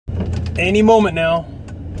Any moment now.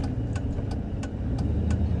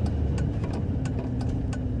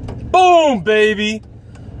 Boom, baby.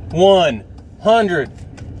 100.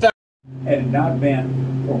 Had it not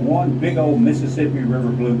been for one big old Mississippi River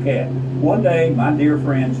blue cat. One day, my dear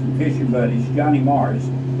friends and fishing buddies, Johnny Morris,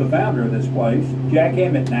 the founder of this place, Jack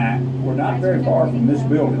Emmett and I were not very far from this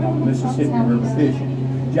building on the Mississippi River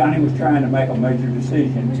fishing. Johnny was trying to make a major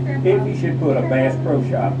decision if he should put a Bass Pro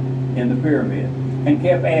Shop in the pyramid, and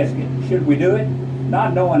kept asking, should we do it?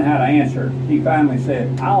 Not knowing how to answer, he finally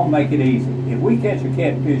said, I'll make it easy. If we catch a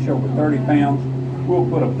catfish over 30 pounds, we'll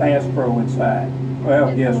put a Bass Pro inside.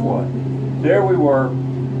 Well, guess what? There we were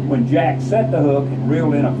when Jack set the hook and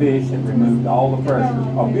reeled in a fish that removed all the pressure.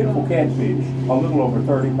 A beautiful catfish, a little over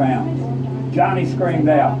 30 pounds. Johnny screamed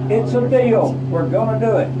out, it's a deal, we're gonna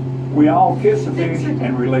do it. We all kissed the fish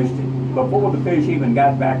and released it. Before the fish even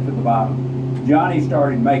got back to the bottom, Johnny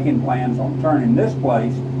started making plans on turning this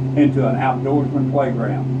place into an outdoorsman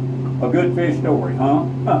playground. A good fish story, huh?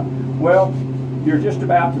 Well, you're just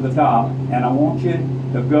about to the top, and I want you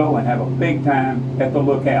to go and have a big time at the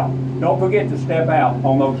lookout. Don't forget to step out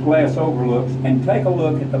on those glass overlooks and take a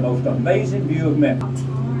look at the most amazing view of Memphis.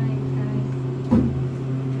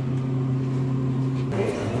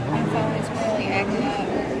 My phone is really acting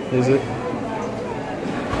up. Is it?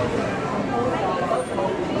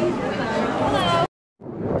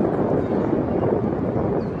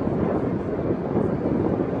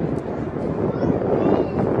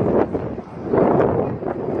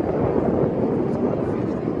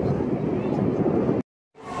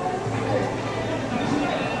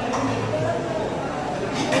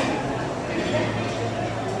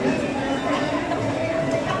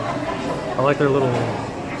 I like their little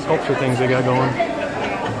sculpture things they got going.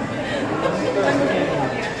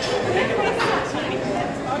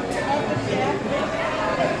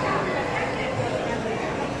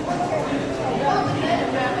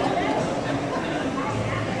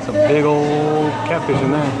 It's a big old catfish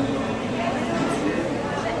in there.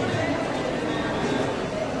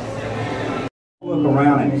 Look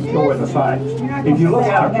around and enjoy the sights. If you look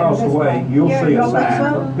out across the way, you'll see a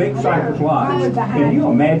sign for Big Cypress Lodge. Can you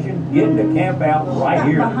imagine getting to camp out right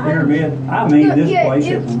here at the pyramid? I mean, this place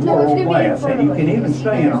is world class, and you can even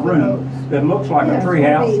stay in a room that looks like a tree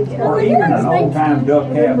house or even an old-time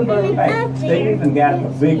duck cabin. Hey, they even got a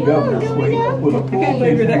big governor suite with a pool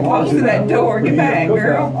kitchen. That close to that door. Get back,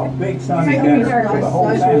 girl. A big Sunday dinner for the whole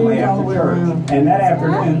family after church. And that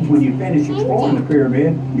afternoon, when you finish exploring the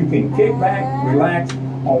pyramid, you can kick back, relax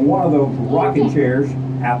on one of those rocking chairs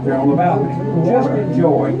out there on the balcony. Just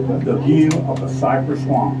enjoy the view of the Cypress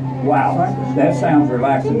Swamp. Wow, that sounds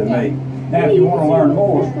relaxing to me. Now, if you want to learn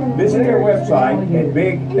more, visit their website at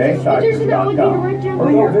big-cypress.com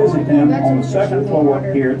or go visit them on the second floor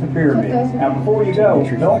here at the pyramid. Now, before you go,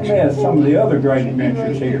 don't miss some of the other great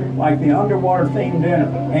adventures here, like the underwater themed dinner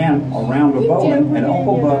and a round of bowling at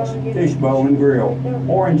Uncle Buck's Fishbowl and Grill,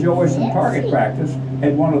 or enjoy some target practice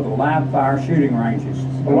at one of the live fire shooting ranges.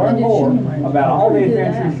 To learn more about all the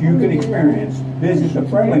adventures you can experience, visit the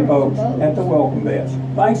friendly folks at the Welcome Desk.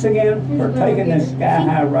 Thanks again for taking this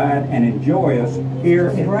sky-high ride and enjoy us here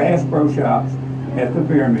at Bass Pro Shops at the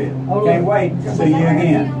Pyramid. Can't wait to see you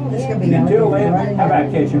again. And until then, how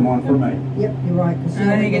about catching one for me? Yep, you're right. I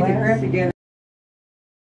need to get the crap together.